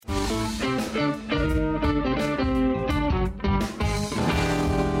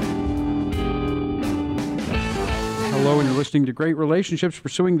listening to Great Relationships,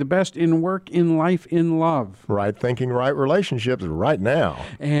 Pursuing the Best in Work, in Life, in Love. Right thinking, right relationships right now.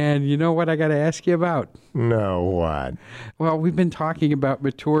 And you know what I got to ask you about? No, what? Well, we've been talking about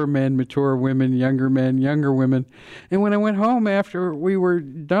mature men, mature women, younger women. And when I went home after we were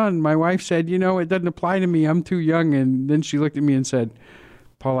done, my wife said, you know, it doesn't apply to me. I'm too young. And then she looked at me and said,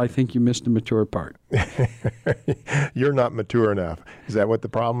 Paul, I think you missed the mature part. You're not mature enough. Is that what the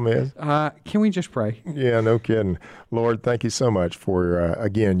problem is? Can we just pray? Yeah, no kidding. Lord, thank you so much for,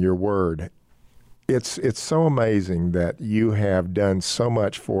 again, your word. It's so amazing that you have done so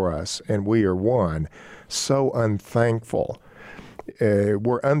much for us, and we are so unthankful.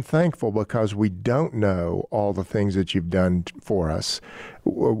 We're unthankful because we don't know all the things that you've done for us.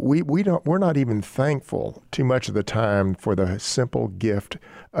 We're not even thankful too much of the time for the simple gift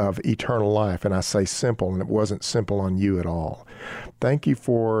of eternal life. And I say simple, and it wasn't simple on you at all. Thank you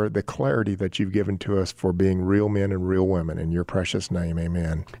for the clarity that you've given to us for being real men and real women. In your precious name,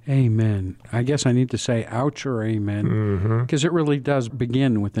 amen. Amen. I guess I need to say ouch or amen, because it really does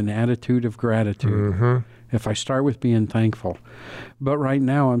begin with an attitude of gratitude. If I start with being thankful. But right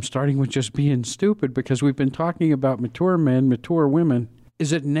now I'm starting with just being stupid, because we've been talking about mature men, mature women.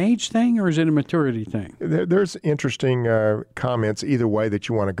 Is it an age thing or is it a maturity thing? There's interesting comments either way that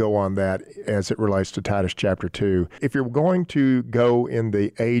you want to go on that as it relates to Titus chapter 2. If you're going to go in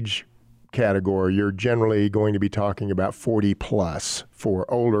the age category, you're generally going to be talking about 40 plus for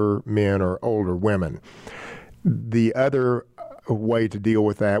older men or older women. The other way to deal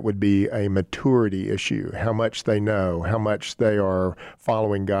with that would be a maturity issue. How much they know, how much they are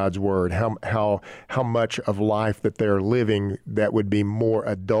following God's word, how much of life that they're living that would be more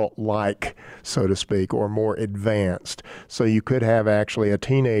adult-like, so to speak, or more advanced. So you could have actually a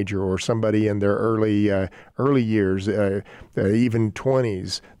teenager or somebody in their early years, even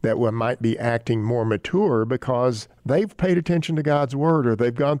 20s, that might be acting more mature because they've paid attention to God's word, or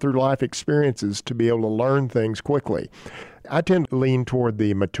they've gone through life experiences to be able to learn things quickly. I tend to lean toward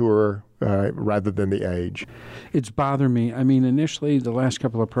the mature rather than the age. It's bothered me. I mean, initially, the last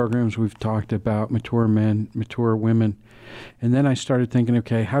couple of programs we've talked about mature men, mature women. And then I started thinking,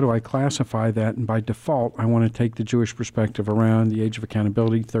 okay, how do I classify that? And by default, I want to take the Jewish perspective around the age of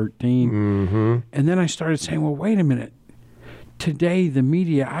accountability, 13. And then I started saying, well, wait a minute. Today, the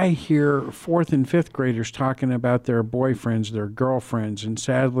media, I hear 4th and 5th graders talking about their boyfriends, their girlfriends, and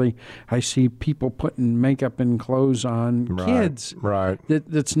sadly, I see people putting makeup and clothes on kids. Right.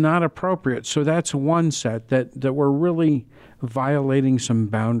 That's not appropriate. So that's one set that we're really violating some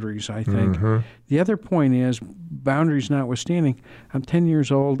boundaries, I think. The other point is, boundaries notwithstanding, I'm 10 years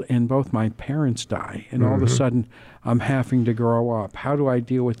old and both my parents die, and all of a sudden I'm having to grow up. How do I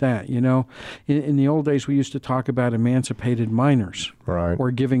deal with that? You know, in the old days, we used to talk about emancipated minors, right, or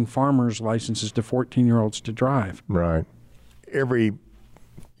giving farmers licenses to 14-year-olds to drive. Right. Every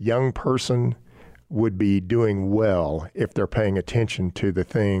young person would be doing well if they're paying attention to the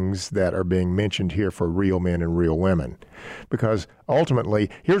things that are being mentioned here for real men and real women. Because ultimately,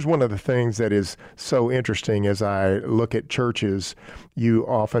 here's one of the things that is so interesting as I look at churches. You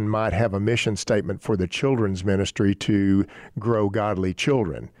often might have a mission statement for the children's ministry to grow godly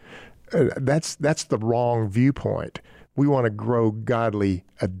children. That's the wrong viewpoint. We want to grow godly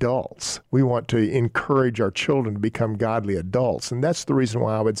adults. We want to encourage our children to become godly adults. And that's the reason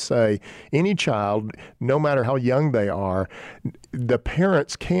why I would say any child, no matter how young they are, the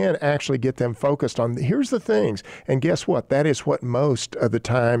parents can actually get them focused on, here's the things. And guess what? That is what most of the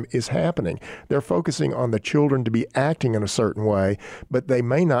time is happening. They're focusing on the children to be acting in a certain way, but they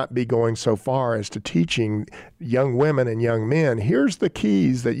may not be going so far as to teaching young women and young men, here's the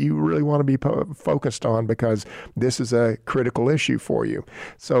keys that you really want to be focused on, because this is a critical issue for you.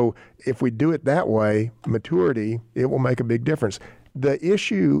 So if we do it that way, maturity, it will make a big difference. The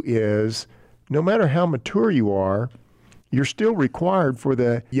issue is, no matter how mature you are, you're still required for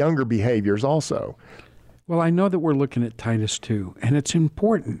the younger behaviors also. Well, I know that we're looking at Titus 2, and it's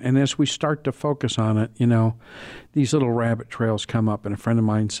important. And as we start to focus on it, you know, these little rabbit trails come up, and a friend of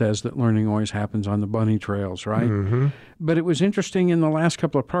mine says that learning always happens on the bunny trails, right? But it was interesting in the last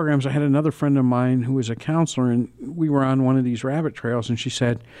couple of programs, I had another friend of mine who was a counselor, and we were on one of these rabbit trails, and she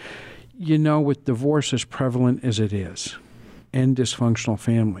said, you know, with divorce as prevalent as it is, and dysfunctional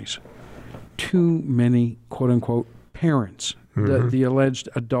families, too many, quote-unquote, parents, the alleged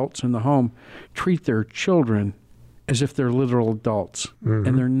adults in the home, treat their children as if they're literal adults,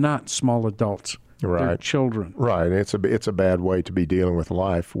 and they're not small adults. Right. They're children. Right. It's a bad way to be dealing with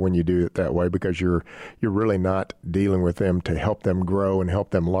life when you do it that way, because you're really not dealing with them to help them grow and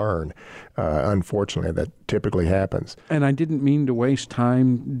help them learn. Unfortunately, that typically happens. And I didn't mean to waste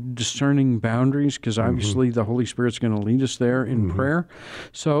time discerning boundaries, because obviously the Holy Spirit's going to lead us there in prayer.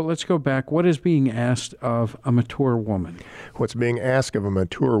 So let's go back. What is being asked of a mature woman? What's being asked of a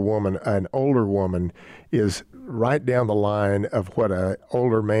mature woman, an older woman, is right down the line of what an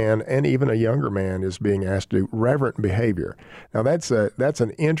older man and even a younger man is being asked to do: reverent behavior. Now that's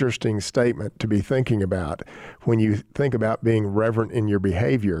an interesting statement to be thinking about. When you think about being reverent in your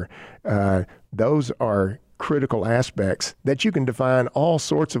behavior, those are critical aspects that you can define all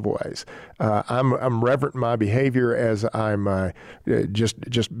sorts of ways. I'm reverent in my behavior as I'm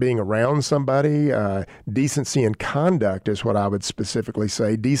just being around somebody. Decency in conduct is what I would specifically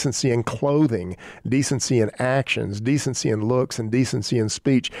say. Decency in clothing, decency in actions, decency in looks, and decency in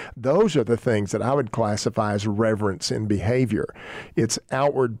speech. Those are the things that I would classify as reverence in behavior. It's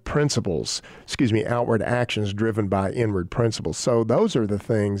outward actions driven by inward principles. So those are the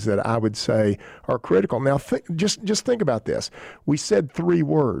things that I would say are critical. Now, just think about this. We said 3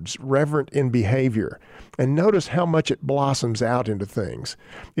 words: reverent in behavior. And notice how much it blossoms out into things.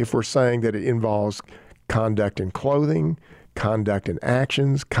 If we're saying that it involves conduct in clothing, conduct in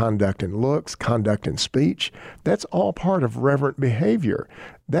actions, conduct in looks, conduct in speech, that's all part of reverent behavior.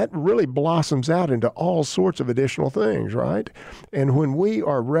 That really blossoms out into all sorts of additional things, right? And when we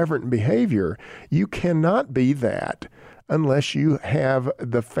are reverent in behavior, you cannot be that unless you have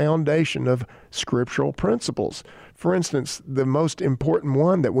the foundation of scriptural principles. For instance, the most important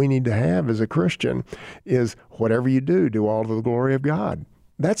one that we need to have as a Christian is whatever you do, do all to the glory of God.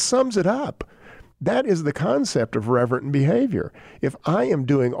 That sums it up. That is the concept of reverent behavior. If I am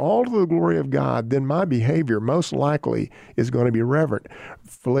doing all to the glory of God, then my behavior most likely is going to be reverent.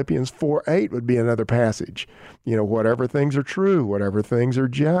 Philippians 4:8 would be another passage. Whatever things are true, whatever things are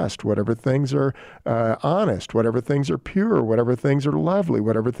just, whatever things are honest, whatever things are pure, whatever things are lovely,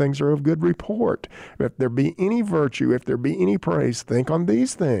 whatever things are of good report. If there be any virtue, if there be any praise, think on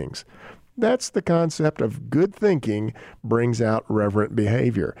these things. That's the concept of good thinking brings out reverent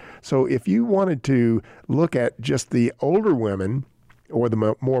behavior. So if you wanted to look at just the older women or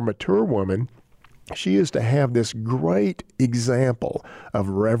the more mature woman, she is to have this great example of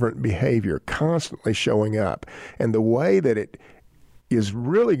reverent behavior constantly showing up. And the way that it is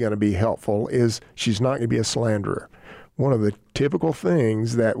really going to be helpful is she's not going to be a slanderer. One of the typical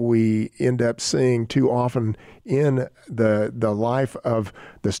things that we end up seeing too often in the life of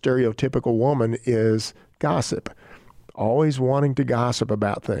the stereotypical woman is gossip. Always wanting to gossip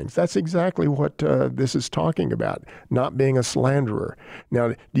about things. That's exactly what this is talking about, not being a slanderer.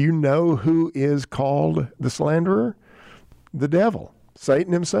 Now, do you know who is called the slanderer? The devil,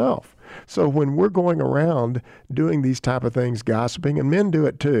 Satan himself. So when we're going around doing these type of things, gossiping, and men do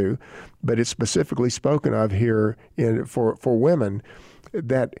it too, but it's specifically spoken of here for women,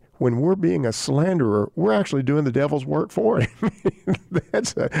 that when we're being a slanderer, we're actually doing the devil's work for him.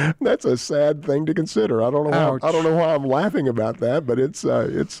 That's a sad thing to consider. I don't know why I'm laughing about that, but it's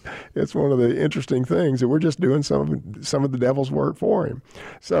one of the interesting things that we're just doing some of the devil's work for him.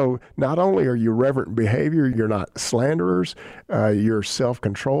 So not only are you reverent in behavior, you're not slanderers, you're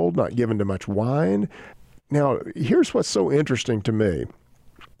self-controlled, not given to much wine. Now, here's what's so interesting to me.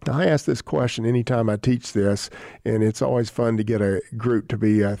 I ask this question anytime I teach this, and it's always fun to get a group to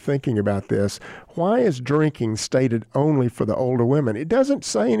be thinking about this. Why is drinking stated only for the older women? It doesn't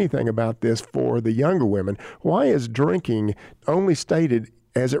say anything about this for the younger women. Why is drinking only stated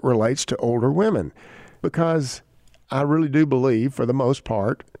as it relates to older women? Because I really do believe, for the most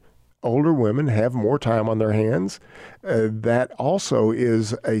part, older women have more time on their hands. That also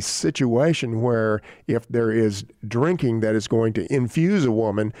is a situation where if there is drinking that is going to infuse a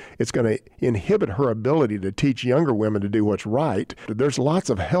woman, it's going to inhibit her ability to teach younger women to do what's right. There's lots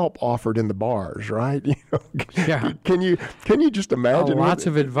of help offered in the bars, right? Yeah. Can you just imagine? Lots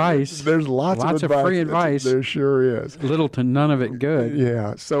of advice. There's lots of free advice. There sure is. Little to none of it good.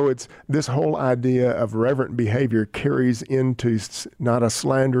 Yeah. So it's this whole idea of reverent behavior carries into not a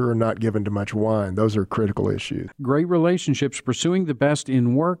slanderer, not given to much wine. Those are critical issues. Great relationships, pursuing the best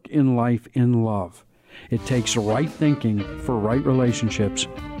in work, in life, in love. It takes right thinking for right relationships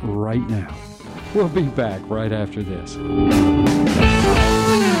right now. We'll be back right after this.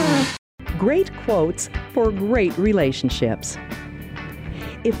 Great quotes for great relationships.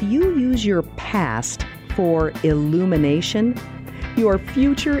 If you use your past for illumination, your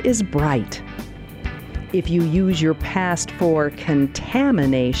future is bright. If you use your past for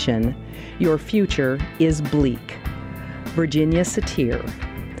contamination, your future is bleak. Virginia Satir.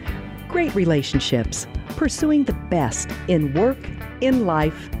 Great relationships, pursuing the best in work, in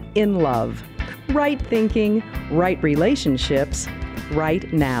life, in love. Right thinking, right relationships,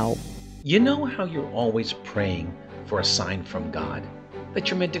 right now. You know how you're always praying for a sign from God that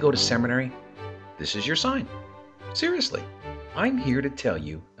you're meant to go to seminary? This is your sign. Seriously, I'm here to tell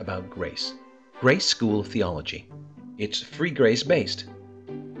you about Grace School of Theology. It's free grace-based.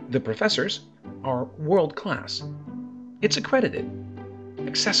 The professors are world class. It's accredited,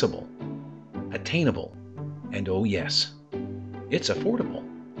 accessible, attainable, and oh yes, it's affordable.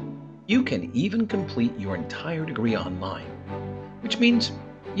 You can even complete your entire degree online, which means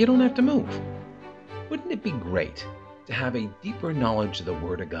you don't have to move. Wouldn't it be great to have a deeper knowledge of the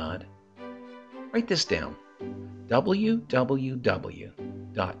Word of God? Write this down: www.gsot.edu,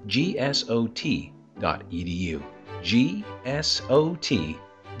 gsot.edu,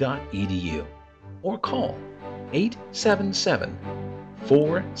 or call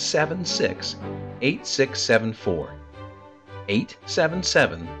 877-476-8674,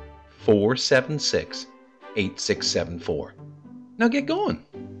 877-476-8674. Now get going.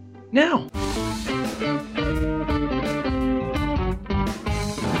 Now.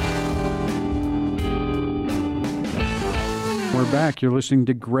 We're back. You're listening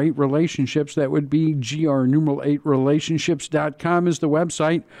to Great Relationships. That would be gr8relationships.com is the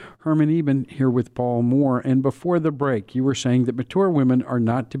website. Herman Eben here with Paul Moore. And before the break, you were saying that mature women are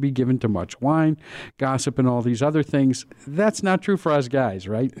not to be given to much wine, gossip, and all these other things. That's not true for us guys,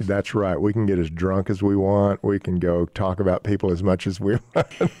 right? That's right. We can get as drunk as we want. We can go talk about people as much as we want.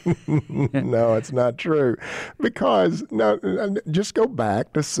 No, it's not true. Because, no, just go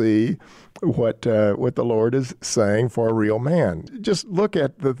back to see what the Lord is saying for a real man. Just look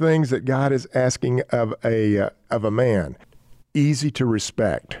at the things that God is asking of a man. Easy to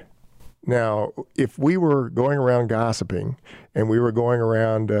respect. Now, if we were going around gossiping and we were going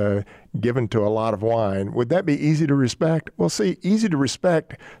around given to a lot of wine, would that be easy to respect? Well, see, easy to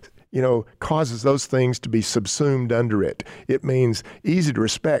respect, causes those things to be subsumed under it. It means easy to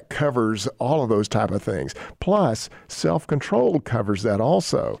respect covers all of those type of things. Plus, self-control covers that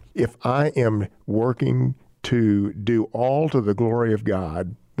also. If I am working to do all to the glory of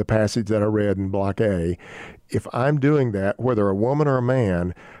God, the passage that I read in Block A, if I'm doing that, whether a woman or a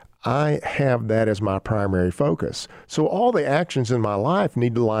man, I have that as my primary focus. So all the actions in my life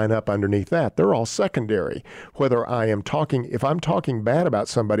need to line up underneath that. They're all secondary. Whether if I'm talking bad about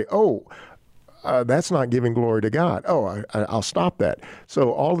somebody, that's not giving glory to God. I'll stop that.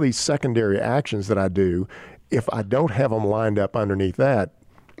 So all these secondary actions that I do, if I don't have them lined up underneath that,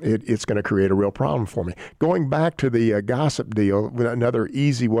 it's going to create a real problem for me. Going back to the gossip deal, another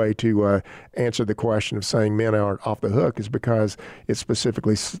easy way to answer the question of saying men aren't off the hook is because it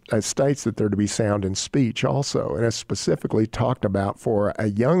specifically states that they're to be sound in speech also. And it's specifically talked about for a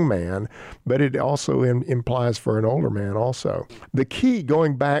young man, but it also implies for an older man also. The key,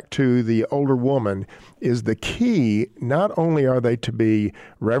 going back to the older woman, is the key, not only are they to be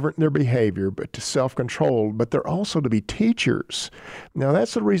reverent in their behavior, but to self-controlled, but they're also to be teachers. Now,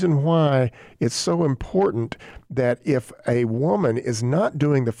 that's the reason why it's so important that if a woman is not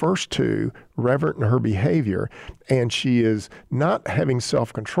doing the first two, reverent in her behavior, and she is not having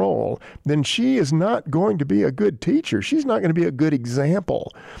self-control, then she is not going to be a good teacher. She's not going to be a good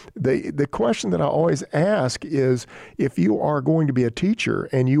example. The question that I always ask is, if you are going to be a teacher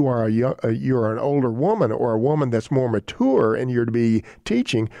and you are you're an older woman or a woman that's more mature and you're to be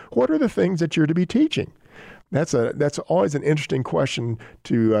teaching, what are the things that you're to be teaching? That's always an interesting question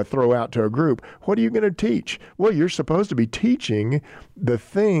to throw out to a group. What are you going to teach? Well, you're supposed to be teaching the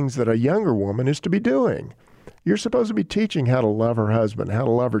things that a younger woman is to be doing. You're supposed to be teaching how to love her husband, how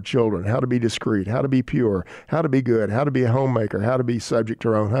to love her children, how to be discreet, how to be pure, how to be good, how to be a homemaker, how to be subject to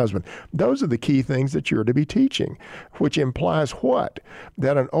her own husband. Those are the key things that you're to be teaching, which implies what?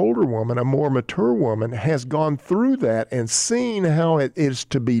 That an older woman, a more mature woman, has gone through that and seen how it is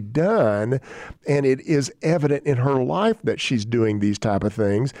to be done, and it is evident in her life that she's doing these type of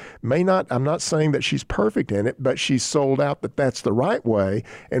things. I'm not saying that she's perfect in it, but she's sold out that that's the right way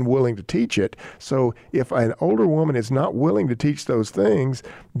and willing to teach it. So if an older woman is not willing to teach those things,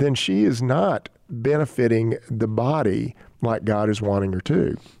 then she is not benefiting the body like God is wanting her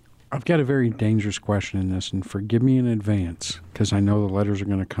to. I've got a very dangerous question in this, and forgive me in advance, because I know the letters are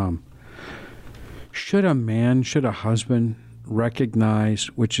going to come. Should a husband recognize,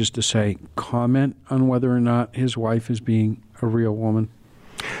 which is to say, comment on whether or not his wife is being a real woman?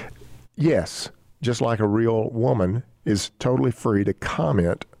 Yes, just like a real woman is totally free to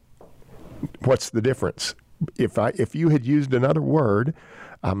comment. What's the difference? If you had used another word,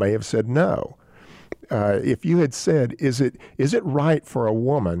 I may have said no. If you had said, is it right for a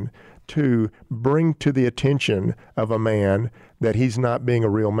woman to bring to the attention of a man that he's not being a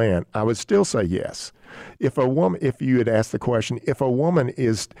real man? I would still say yes. If you had asked the question, if a woman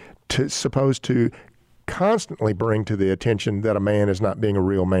is supposed to constantly bring to the attention that a man is not being a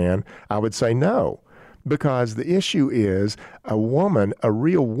real man, I would say no. Because the issue is a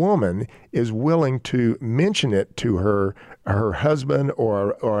real woman, is willing to mention it to her husband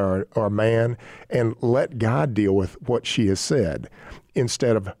or a man and let God deal with what she has said,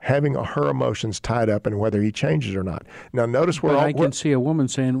 instead of having her emotions tied up in whether he changes or not. Now, notice I can see a woman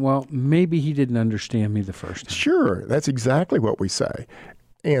saying, well, maybe he didn't understand me the first time. Sure, that's exactly what we say.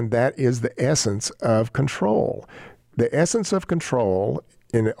 And that is the essence of control. The essence of control,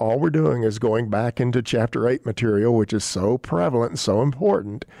 and all we're doing is going back into chapter 8 material, which is so prevalent and so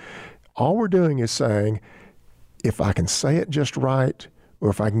important. All we're doing is saying, if I can say it just right, or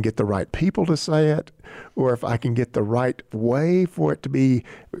if I can get the right people to say it, or if I can get the right way for it to be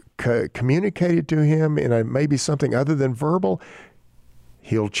communicated to him in maybe something other than verbal,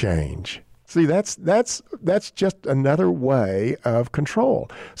 he'll change. See, that's just another way of control.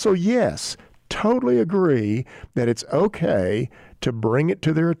 So yes, totally agree that it's okay to bring it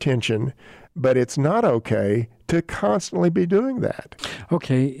to their attention, but it's not okay to constantly be doing that.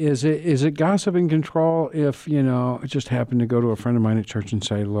 Okay, is it gossip and control if, I just happen to go to a friend of mine at church and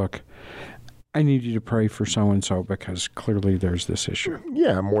say, look, I need you to pray for so-and-so because clearly there's this issue?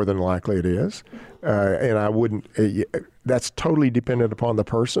 Yeah, more than likely it is. And I wouldn't, that's totally dependent upon the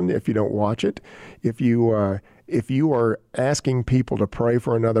person if you don't watch it. If you are asking people to pray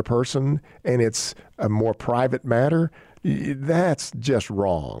for another person and it's a more private matter, that's just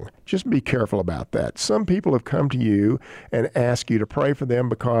wrong. Just be careful about that. Some people have come to you and ask you to pray for them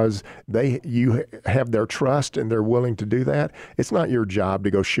because you have their trust and they're willing to do that. It's not your job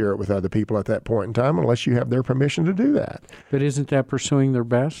to go share it with other people at that point in time unless you have their permission to do that. But isn't that pursuing their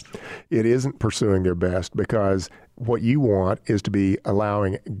best? It isn't pursuing their best, because what you want is to be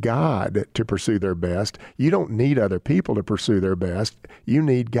allowing God to pursue their best. You don't need other people to pursue their best. You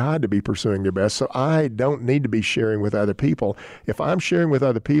need God to be pursuing their best. So I don't need to be sharing with other people. If I'm sharing with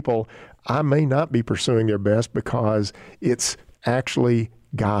other people, I may not be pursuing their best because it's actually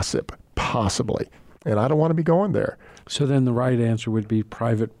gossip, possibly. And I don't want to be going there. So then the right answer would be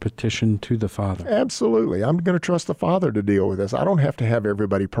private petition to the Father. Absolutely. I'm going to trust the Father to deal with this. I don't have to have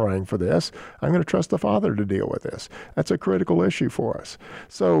everybody praying for this. I'm going to trust the Father to deal with this. That's a critical issue for us.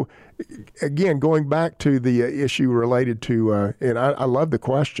 So, again, going back to the issue related to, and I love the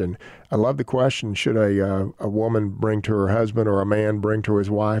question. I love the question, should a woman bring to her husband or a man bring to his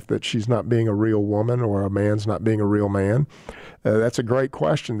wife that she's not being a real woman or a man's not being a real man? That's a great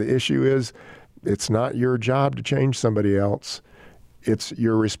question. The issue is, it's not your job to change somebody else. It's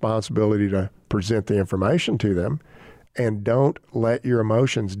your responsibility to present the information to them, and don't let your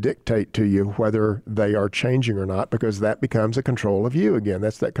emotions dictate to you whether they are changing or not, because that becomes a control of you again.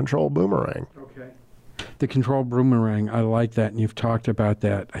 That's that control boomerang. Okay. The control boomerang, I like that, and you've talked about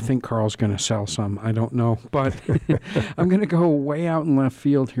that. I think Carl's going to sell some. I don't know, but I'm going to go way out in left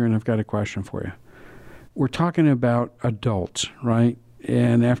field here, and I've got a question for you. We're talking about adults, right?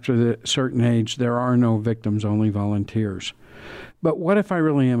 And after the certain age, there are no victims, only volunteers. But what if I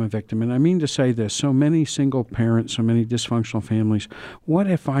really am a victim? And I mean to say this, so many single parents, so many dysfunctional families, what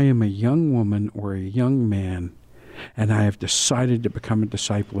if I am a young woman or a young man and I have decided to become a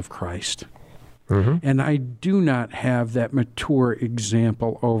disciple of Christ? Mm-hmm. And I do not have that mature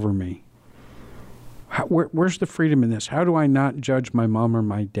example over me. Where's the freedom in this? How do I not judge my mom or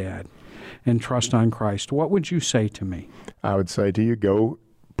my dad and trust on Christ? What would you say to me? I would say to you, go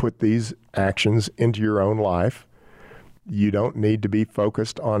put these actions into your own life. You don't need to be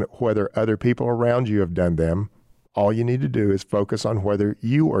focused on whether other people around you have done them. All you need to do is focus on whether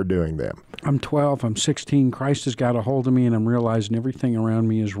you are doing them. I'm 12, I'm 16, Christ has got a hold of me, and I'm realizing everything around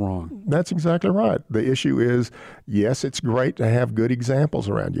me is wrong. That's exactly right. The issue is, yes, it's great to have good examples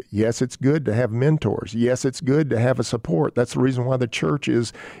around you. Yes, it's good to have mentors. Yes, it's good to have a support. That's the reason why the church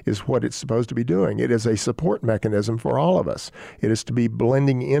is what it's supposed to be doing. It is a support mechanism for all of us. It is to be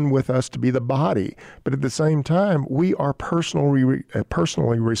blending in with us to be the body. But at the same time, we are personally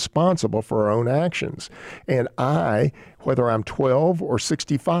responsible for our own actions. And whether I'm 12 or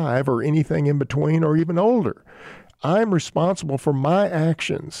 65 or anything in between or even older, I'm responsible for my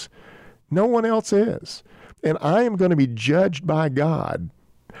actions. No one else is. And I am going to be judged by God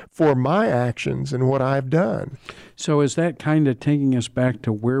for my actions and what I've done. So is that kind of taking us back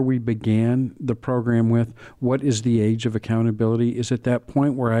to where we began the program with, what is the age of accountability? Is it that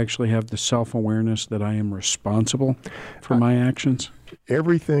point where I actually have the self-awareness that I am responsible for my actions?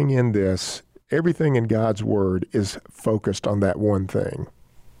 Everything in God's Word is focused on that one thing,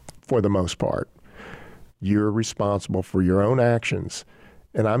 for the most part. You're responsible for your own actions,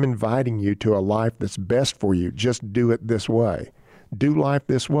 And I'm inviting you to a life that's best for you. Just do it this way. Do life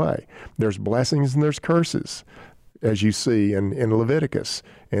this way. There's blessings and there's curses, as you see in Leviticus,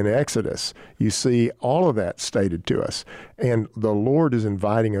 in Exodus. You see all of that stated to us. And the Lord is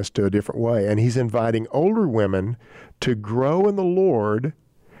inviting us to a different way. And he's inviting older women to grow in the Lord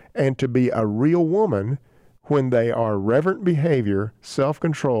and to be a real woman when they are reverent behavior,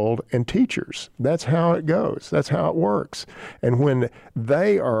 self-controlled, and teachers. That's how it goes. That's how it works. And when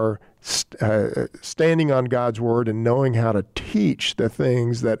they are standing on God's word and knowing how to teach the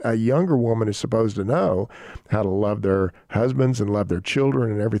things that a younger woman is supposed to know, how to love their husbands and love their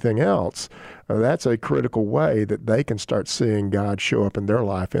children and everything else, that's a critical way that they can start seeing God show up in their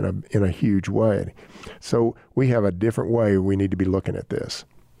life in a huge way. So we have a different way we need to be looking at this.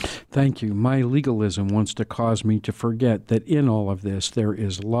 Thank you. My legalism wants to cause me to forget that in all of this there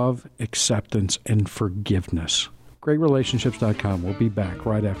is love, acceptance, and forgiveness. GreatRelationships.com. We'll be back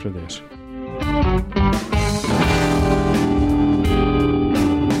right after this.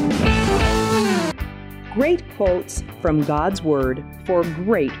 Great quotes from God's Word for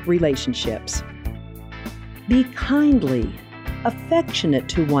great relationships. Be kindly, affectionate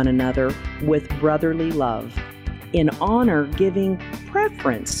to one another with brotherly love, in honor giving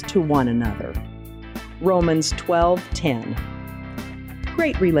preference to one another. Romans 12:10.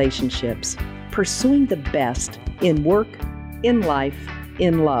 Great relationships, pursuing the best in work, in life,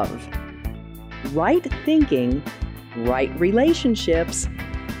 in love. Right thinking, right relationships,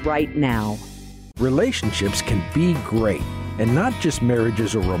 right now. Relationships can be great, and not just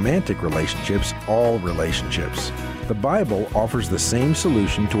marriages or romantic relationships, all relationships. The Bible offers the same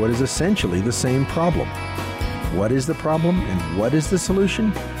solution to what is essentially the same problem. What is the problem and what is the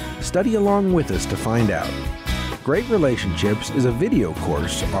solution? Study along with us to find out. Great Relationships is a video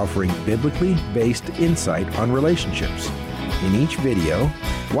course offering biblically based insight on relationships. In each video,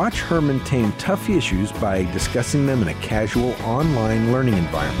 watch Herman tame tough issues by discussing them in a casual online learning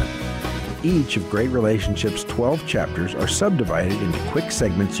environment. Each of Great Relationships' 12 chapters are subdivided into quick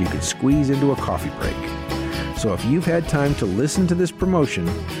segments you can squeeze into a coffee break. So if you've had time to listen to this promotion,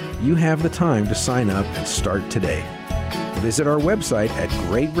 you have the time to sign up and start today. Visit our website at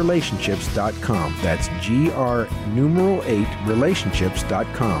greatrelationships.com. That's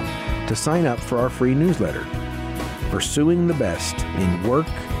GR8relationships.com to sign up for our free newsletter. Pursuing the best in work,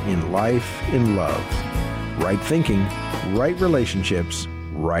 in life, in love. Right thinking, right relationships,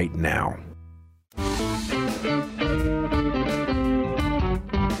 right now.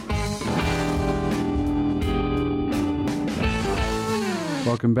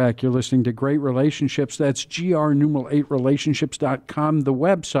 Welcome back. You're listening to Great Relationships. That's GR8relationships.com, the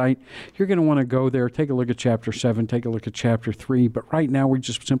website. You're going to want to go there, take a look at Chapter 7, take a look at Chapter 3. But right now, we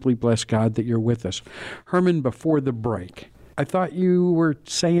just simply bless God that you're with us. Herman, before the break, I thought you were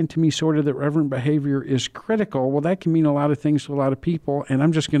saying to me sort of that reverent behavior is critical. Well, that can mean a lot of things to a lot of people, and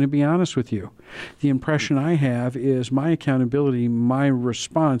I'm just going to be honest with you. The impression I have is my accountability, my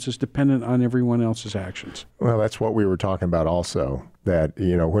response is dependent on everyone else's actions. Well, that's what we were talking about also, that,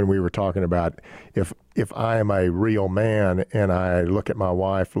 when we were talking about if I am a real man and I look at my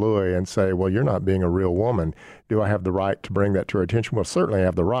wife, Louie, and say, well, you're not being a real woman, do I have the right to bring that to her attention? Well, certainly I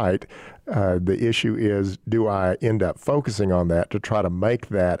have the right. The issue is, do I end up focusing on that to try to make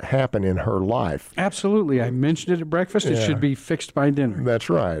that happen in her life? Absolutely. I mentioned it at breakfast. It should be fixed by dinner. That's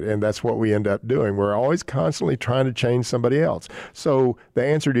right. And that's what we end up doing. We're always constantly trying to change somebody else. So the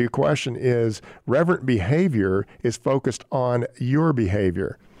answer to your question is reverent behavior is focused on your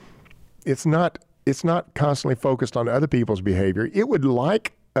behavior. It's not constantly focused on other people's behavior. It would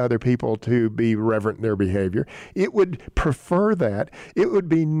like other people to be reverent in their behavior. It would prefer that. It would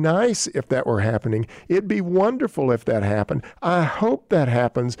be nice if that were happening. It'd be wonderful if that happened. I hope that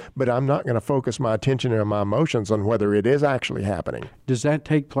happens, but I'm not going to focus my attention and my emotions on whether it is actually happening. Does that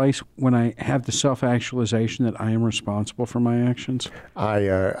take place when I have the self-actualization that I am responsible for my actions?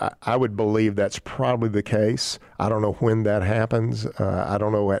 I would believe that's probably the case. I don't know when that happens. I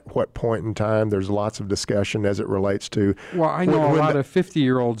don't know at what point in time. There's lots of discussion as it relates to... Well, I know a lot of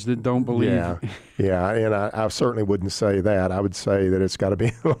 50-years that don't believe. Yeah, and I certainly wouldn't say that. I would say that it's got to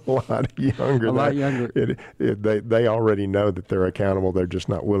be a lot younger. A lot younger. They already know that they're accountable. They're just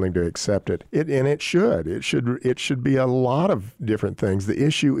not willing to accept it. It should be a lot of different things. The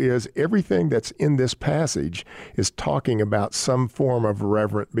issue is everything that's in this passage is talking about some form of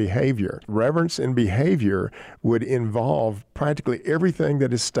reverent behavior. Reverence in behavior would involve practically everything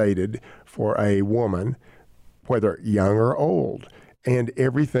that is stated for a woman, whether young or old, and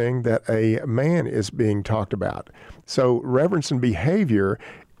everything that a man is being talked about. So reverence and behavior,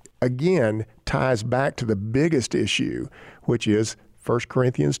 again, ties back to the biggest issue, which is 1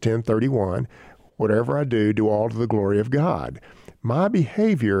 Corinthians 10:31, whatever I do, do all to the glory of God. My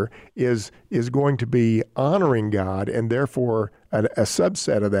behavior is going to be honoring God, and therefore a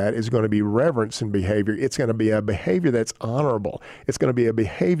subset of that is going to be reverence in behavior. It's going to be a behavior that's honorable. It's going to be a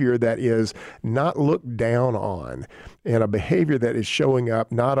behavior that is not looked down on, and a behavior that is showing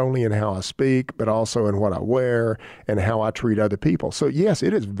up not only in how I speak, but also in what I wear and how I treat other people. So yes,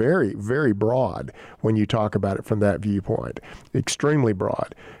 it is very, very broad when you talk about it from that viewpoint. Extremely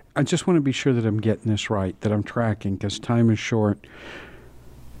broad. I just want to be sure that I'm getting this right, that I'm tracking, because time is short.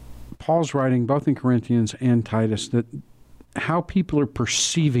 Paul's writing both in Corinthians and Titus that how people are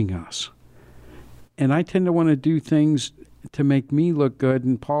perceiving us. And I tend to want to do things to make me look good.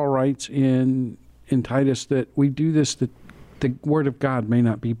 And Paul writes in Titus that we do this that the word of God may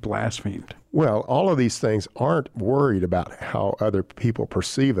not be blasphemed. Well, all of these things aren't worried about how other people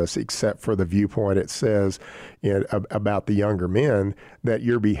perceive us, except for the viewpoint it says about the younger men, that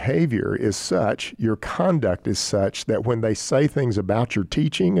your behavior is such, your conduct is such, that when they say things about your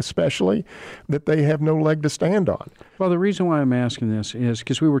teaching especially, that they have no leg to stand on. Well, the reason why I'm asking this is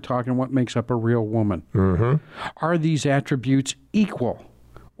because we were talking what makes up a real woman. Mm-hmm. Are these attributes equal,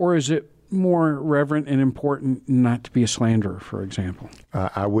 or is it more reverent and important not to be a slanderer, for example?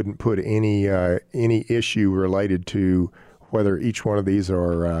 I wouldn't put any issue related to whether each one of these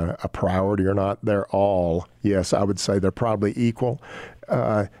are a priority or not. They're all, yes, I would say they're probably equal.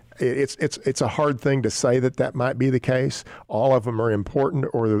 It's a hard thing to say that might be the case. All of them are important,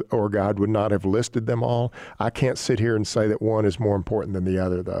 or God would not have listed them all. I can't sit here and say that one is more important than the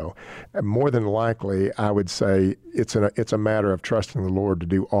other, though. More than likely, I would say it's a matter of trusting the Lord to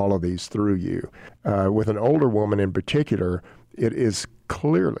do all of these through you. With an older woman in particular, it is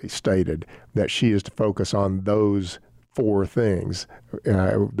clearly stated that she is to focus on those 4 things.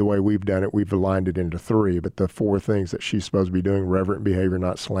 The way we've done it, we've aligned it into 3, but the 4 things that she's supposed to be doing: reverent behavior,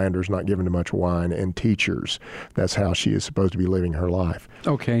 not slanders, not giving too much wine, and teachers. That's how she is supposed to be living her life.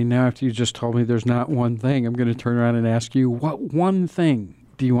 Okay, now after you just told me there's not one thing, I'm going to turn around and ask you, what one thing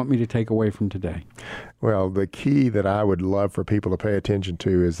do you want me to take away from today? Well, the key that I would love for people to pay attention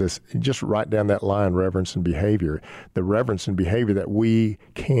to is this. Just write down that line, reverence and behavior. The reverence and behavior that we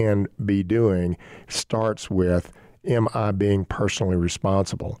can be doing starts with, am I being personally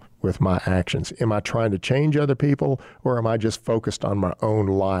responsible with my actions? Am I trying to change other people, or am I just focused on my own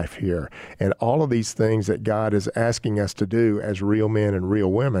life here? And all of these things that God is asking us to do as real men and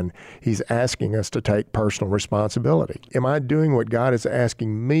real women, He's asking us to take personal responsibility. Am I doing what God is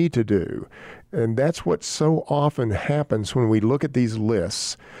asking me to do? And that's what so often happens when we look at these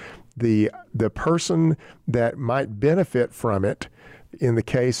lists. The person that might benefit from it, in the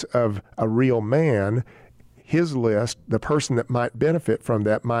case of a real man, his list, the person that might benefit from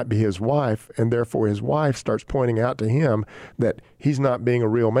that might be his wife, and therefore his wife starts pointing out to him that he's not being a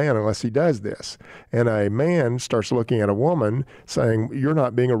real man unless he does this. And a man starts looking at a woman saying, you're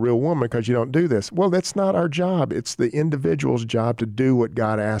not being a real woman because you don't do this. Well, that's not our job. It's the individual's job to do what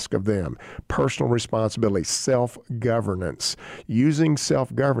God asks of them. Personal responsibility, self-governance. Using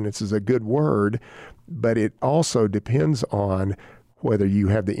self-governance is a good word, but it also depends on whether you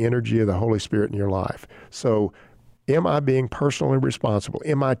have the energy of the Holy Spirit in your life. So, am I being personally responsible?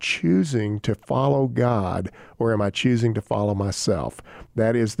 Am I choosing to follow God, or am I choosing to follow myself?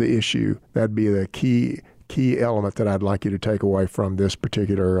 That is the issue. That'd be the key element that I'd like you to take away from this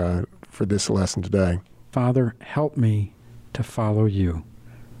particular, for this lesson today. Father, help me to follow you,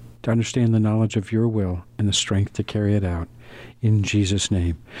 to understand the knowledge of your will and the strength to carry it out. In Jesus'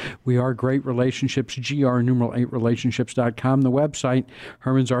 name. We are Great Relationships, GR8relationships.com, the website.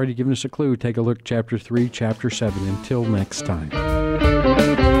 Herman's already given us a clue. Take a look, Chapter 3, Chapter 7. Until next time.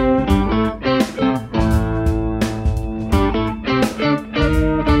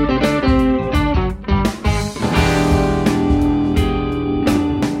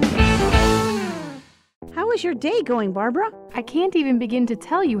 How is your day going, Barbara? I can't even begin to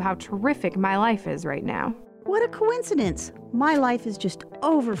tell you how terrific my life is right now. What a coincidence. My life is just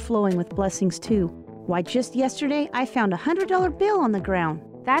overflowing with blessings, too. Why, just yesterday, I found a $100 bill on the ground.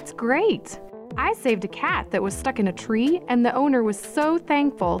 That's great. I saved a cat that was stuck in a tree, and the owner was so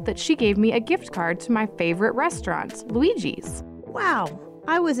thankful that she gave me a gift card to my favorite restaurant, Luigi's. Wow.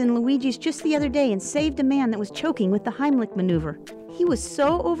 I was in Luigi's just the other day and saved a man that was choking with the Heimlich maneuver. He was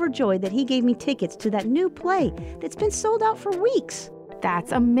so overjoyed that he gave me tickets to that new play that's been sold out for weeks.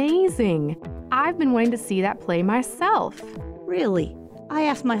 That's amazing. I've been wanting to see that play myself. Really? I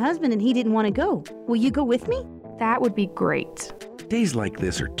asked my husband and he didn't want to go. Will you go with me? That would be great. Days like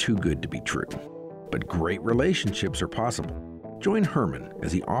this are too good to be true, but great relationships are possible. Join Herman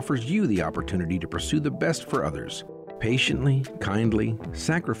as he offers you the opportunity to pursue the best for others. patiently, kindly,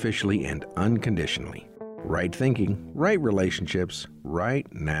 sacrificially, and unconditionally. Right thinking, right relationships, right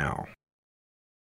now.